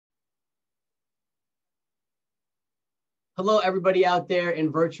Hello, everybody out there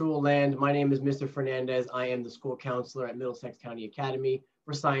in virtual land. My name is Mr. Fernandez. I am the school counselor at Middlesex County Academy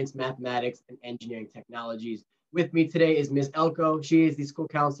for Science, Mathematics, and Engineering Technologies. With me today is Ms. Elko. She is the school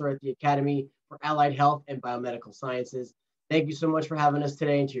counselor at the Academy for Allied Health and Biomedical Sciences. Thank you so much for having us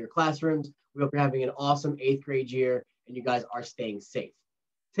today into your classrooms. We hope you're having an awesome 8th grade year and you guys are staying safe.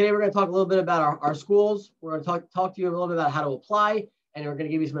 Today, we're going to talk a little bit about our schools. We're going to talk to you a little bit about how to apply, and we're going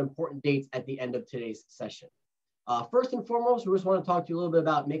to give you some important dates at the end of today's session. First and foremost, we just want to talk to you a little bit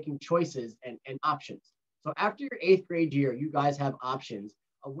about making choices and options. So after your 8th grade year, you guys have options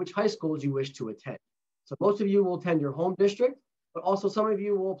of which high schools you wish to attend. So most of you will attend your home district, but also some of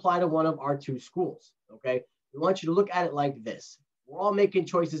you will apply to one of our 2 schools, okay? We want you to look at it like this. We're all making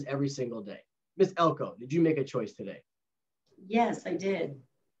choices every single day. Ms. Elko, did you make a choice today? Yes, I did.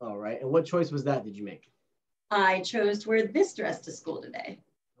 All right, and what choice was that did you make? I chose to wear this dress to school today.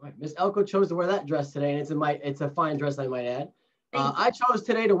 All right, Ms. Elko chose to wear that dress today, and it's a fine dress, I might add. I chose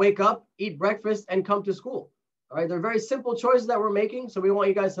today to wake up, eat breakfast, and come to school. All right, they're very simple choices that we're making, so we want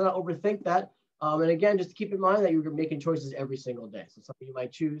you guys to not overthink that. And again, just to keep in mind that you're making choices every single day. So some of you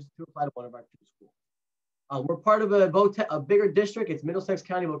might choose to apply to one of our 2 schools. We're part of a bigger district. It's Middlesex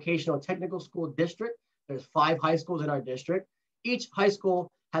County Vocational Technical School District. There's 5 high schools in our district. Each high school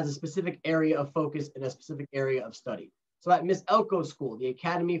has a specific area of focus and a specific area of study. So at Ms. Elko's school, the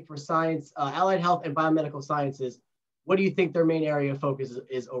Academy for Science, Allied Health and Biomedical Sciences, what do you think their main area of focus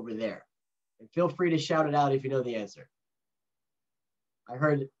is over there? And feel free to shout it out if you know the answer. I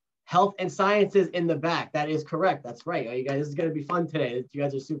heard health and sciences in the back. That is correct. That's right. You guys, this is going to be fun today. You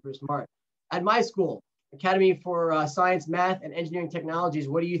guys are super smart. At my school, Academy for Science, Math, and Engineering Technologies,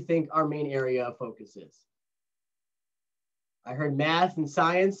 what do you think our main area of focus is? I heard math and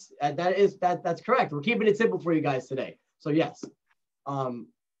science. That's correct. We're keeping it simple for you guys today. So yes,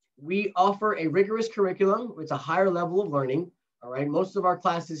 we offer a rigorous curriculum. It's a higher level of learning. All right. Most of our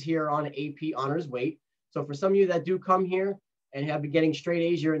classes here are on AP honors weight. So for some of you that do come here and have been getting straight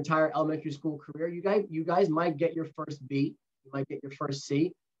A's your entire elementary school career, you guys might get your first B. You might get your first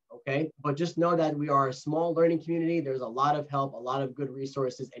C. Okay. But just know that we are a small learning community. There's a lot of help, a lot of good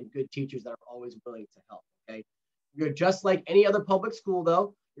resources and good teachers that are always willing to help. Okay. You're just like any other public school,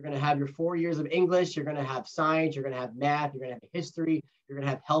 though. You're going to have your 4 years of English. You're going to have science. You're going to have math. You're going to have history. You're going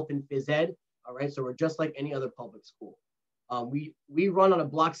to have health and phys ed. All right. So we're just like any other public school. We run on a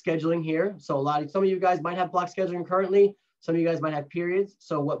block scheduling here. So some of you guys might have block scheduling currently. Some of you guys might have periods.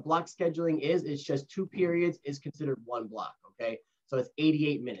 So what block scheduling is, it's just 2 periods is considered 1 block. Okay. So it's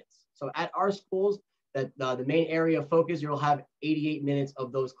 88 minutes. So at our schools, the main area of focus, you'll have 88 minutes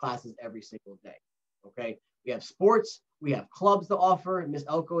of those classes every single day. Okay. We have sports, we have clubs to offer. Ms.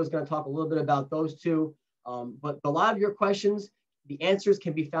 Elko is going to talk a little bit about those 2. But a lot of your questions, the answers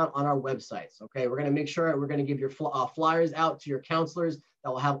can be found on our websites. Okay, we're going to make sure we're going to give your flyers out to your counselors that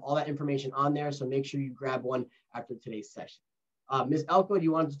will have all that information on there. So make sure you grab one after today's session. Ms. Elko, do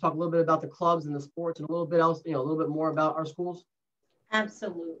you want to talk a little bit about the clubs and the sports and a little bit else, a little bit more about our schools?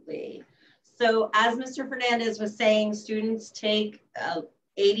 Absolutely. So as Mr. Fernandez was saying, students take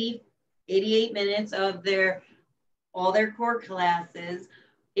 88 minutes of all their core classes.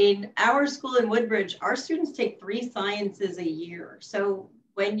 In our school in Woodbridge, our students take 3 sciences a year. So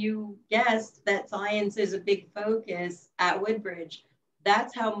when you guessed that science is a big focus at Woodbridge,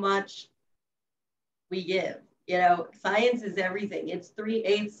 that's how much we give. Science is everything. It's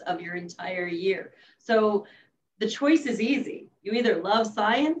 3/8 of your entire year. So the choice is easy. You either love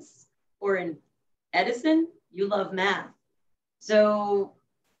science, or in Edison, you love math. So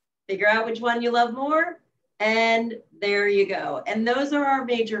figure out which one you love more, and there you go. And those are our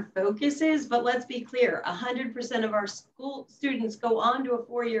major focuses, but let's be clear, 100% of our school students go on to a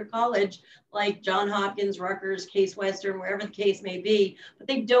 4-year college like Johns Hopkins, Rutgers, Case Western, wherever the case may be, but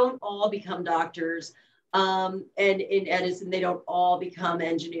they don't all become doctors. And in Edison, they don't all become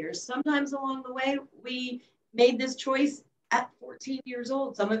engineers. Sometimes along the way, we made this choice at 14 years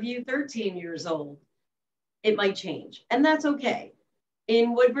old, some of you 13 years old. It might change, and that's okay.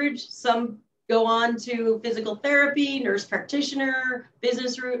 In Woodbridge, some go on to physical therapy, nurse practitioner,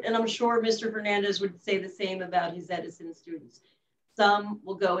 business route, and I'm sure Mr. Fernandez would say the same about his Edison students. Some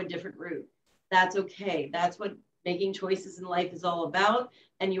will go a different route. That's okay. That's what making choices in life is all about,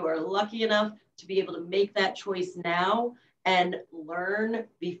 and you are lucky enough to be able to make that choice now and learn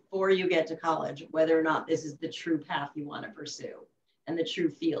before you get to college, whether or not this is the true path you want to pursue and the true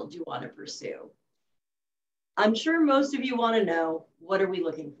field you want to pursue. I'm sure most of you want to know, what are we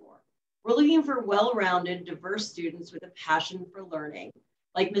looking for? We're looking for well-rounded, diverse students with a passion for learning.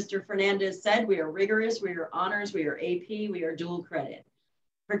 Like Mr. Fernandez said, we are rigorous, we are honors, we are AP, we are dual credit.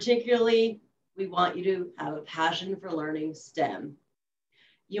 Particularly, We want you to have a passion for learning STEM.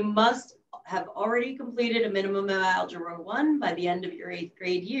 You must have already completed a minimum of Algebra 1 by the end of your 8th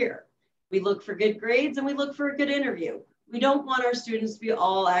grade year. We look for good grades and we look for a good interview. We don't want our students to be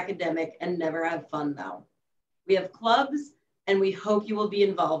all academic and never have fun though. We have clubs and we hope you will be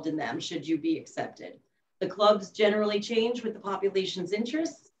involved in them should you be accepted. The clubs generally change with the population's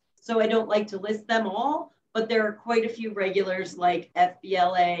interests, so I don't like to list them all, but there are quite a few regulars like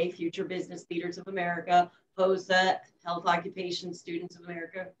FBLA, Future Business Leaders of America, HOSA, Health Occupation Students of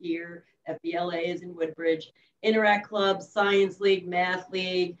America here, FBLA is in Woodbridge, Interact Club, Science League, Math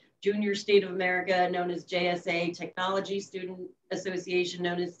League, Junior State of America, known as JSA, Technology Student Association,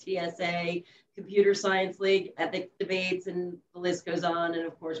 known as TSA, Computer Science League, Ethic Debates, and the list goes on. And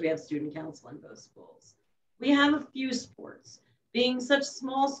of course, we have student council in both schools. We have a few sports. Being such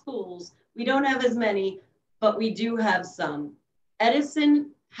small schools, we don't have as many, but we do have some.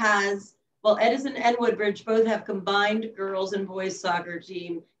 Edison and Woodbridge both have combined girls and boys soccer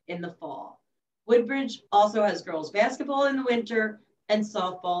team in the fall. Woodbridge also has girls basketball in the winter and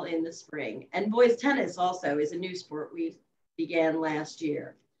softball in the spring. And boys tennis also is a new sport we began last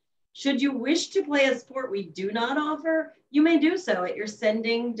year. Should you wish to play a sport we do not offer, you may do so at your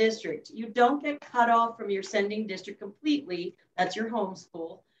sending district. You don't get cut off from your sending district completely. That's your home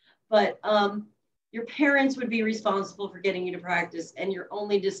school. But your parents would be responsible for getting you to practice, and you're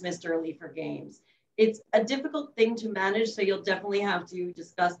only dismissed early for games. It's a difficult thing to manage, so you'll definitely have to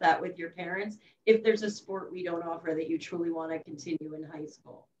discuss that with your parents if there's a sport we don't offer that you truly want to continue in high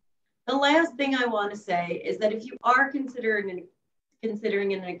school. The last thing I want to say is that if you are considering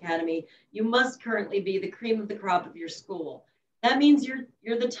an academy, you must currently be the cream of the crop of your school. That means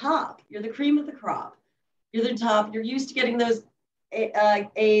you're the top. You're the cream of the crop. You're the top. You're used to getting those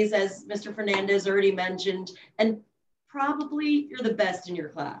A's, as Mr. Fernandez already mentioned, and probably you're the best in your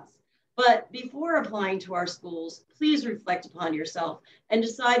class. But before applying to our schools, please reflect upon yourself and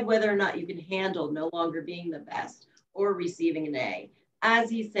decide whether or not you can handle no longer being the best or receiving an A. As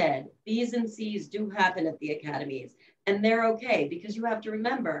he said, B's and C's do happen at the academies, and they're okay, because you have to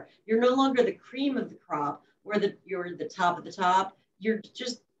remember, you're no longer the cream of the crop where you're the top of the top. You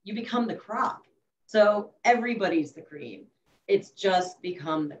become the crop. So everybody's the cream. It's just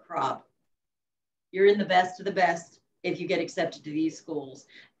become the crop. You're in the best of the best if you get accepted to these schools.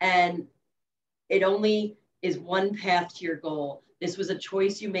 And it only is one path to your goal. This was a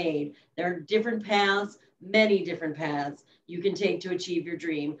choice you made. There are different paths, many different paths you can take to achieve your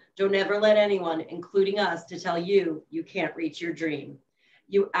dream. Don't ever let anyone, including us, to tell you you can't reach your dream.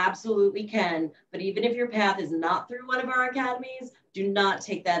 You absolutely can, but even if your path is not through one of our academies, do not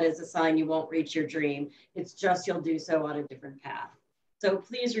take that as a sign you won't reach your dream. It's just you'll do so on a different path. So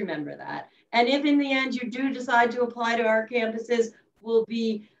please remember that. And if in the end you do decide to apply to our campuses, we'll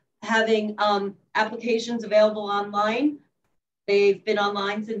be having applications available online. They've been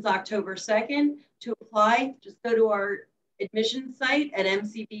online since October 2nd. To apply, just go to our admissions site at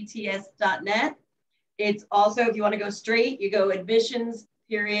mcvts.net. It's also, if you want to go straight, you go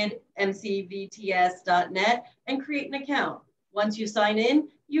admissions.mcvts.net and create an account. Once you sign in,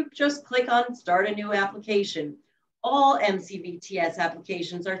 you just click on Start a New Application. All MCVTS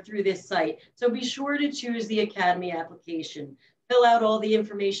applications are through this site, so be sure to choose the Academy application. Fill out all the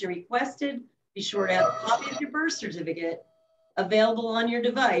information requested. Be sure to have a copy of your birth certificate available on your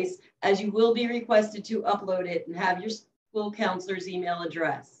device, as you will be requested to upload it and have your school counselor's email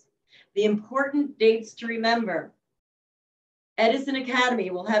address. The important dates to remember: Edison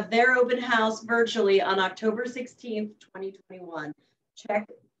Academy will have their open house virtually on October 16th, 2021. Check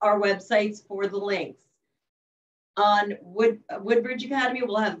our websites for the links. On Woodbridge Academy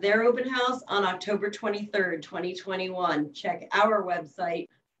will have their open house on October 23rd, 2021. Check our website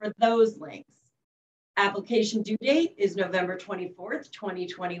for those links. Application due date is November 24th,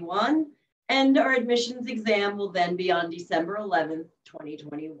 2021, and our admissions exam will then be on December 11th,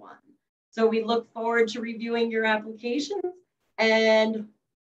 2021. So we look forward to reviewing your applications and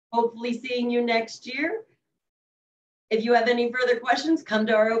hopefully seeing you next year. If you have any further questions, come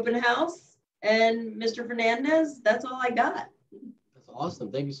to our open house. And Mr. Fernandez, that's all I got. That's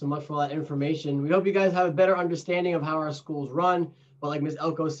awesome. Thank you so much for all that information. We hope you guys have a better understanding of how our schools run. But like Ms.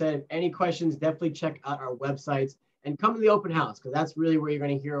 Elko said, any questions, definitely check out our websites and come to the open house, because that's really where you're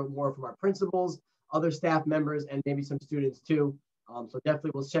going to hear more from our principals, other staff members, and maybe some students too. So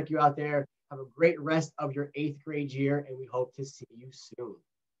definitely we'll check you out there. Have a great rest of your 8th grade year, and we hope to see you soon.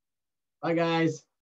 Bye, guys.